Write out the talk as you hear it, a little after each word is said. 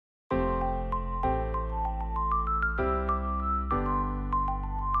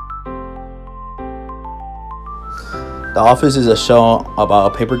The Office is a show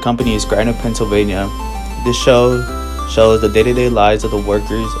about a paper company in Scranton, Pennsylvania. This show shows the day-to-day lives of the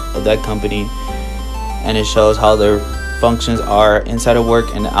workers of that company, and it shows how their functions are inside of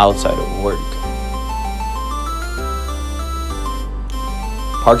work and outside of work.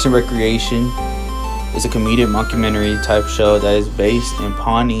 Parks and Recreation is a comedic mockumentary type show that is based in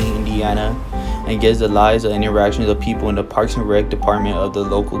Pawnee, Indiana, and gives the lives and interactions of people in the Parks and Rec department of the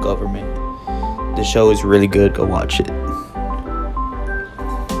local government. The show is really good, go watch it.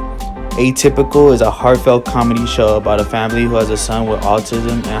 Atypical is a heartfelt comedy show about a family who has a son with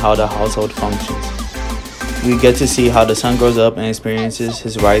autism and how the household functions. We get to see how the son grows up and experiences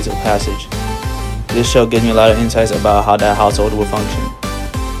his rites of passage. This show gives me a lot of insights about how that household will function.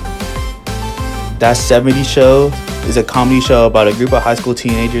 That 70s Show is a comedy show about a group of high school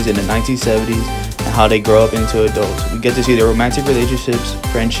teenagers in the 1970s and how they grow up into adults. We get to see their romantic relationships,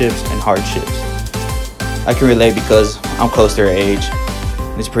 friendships, and hardships. I can relate because I'm close to their age.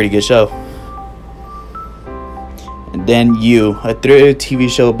 It's a pretty good show. And then You, a thriller TV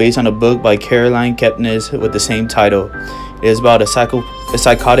show based on a book by Caroline Kepnes with the same title. It is about a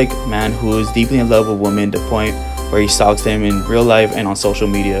psychotic man who is deeply in love with a woman to the point where he stalks them in real life and on social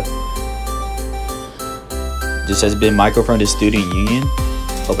media. This has been Michael from the Student Union.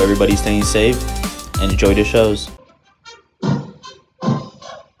 Hope everybody's staying safe and enjoy the shows.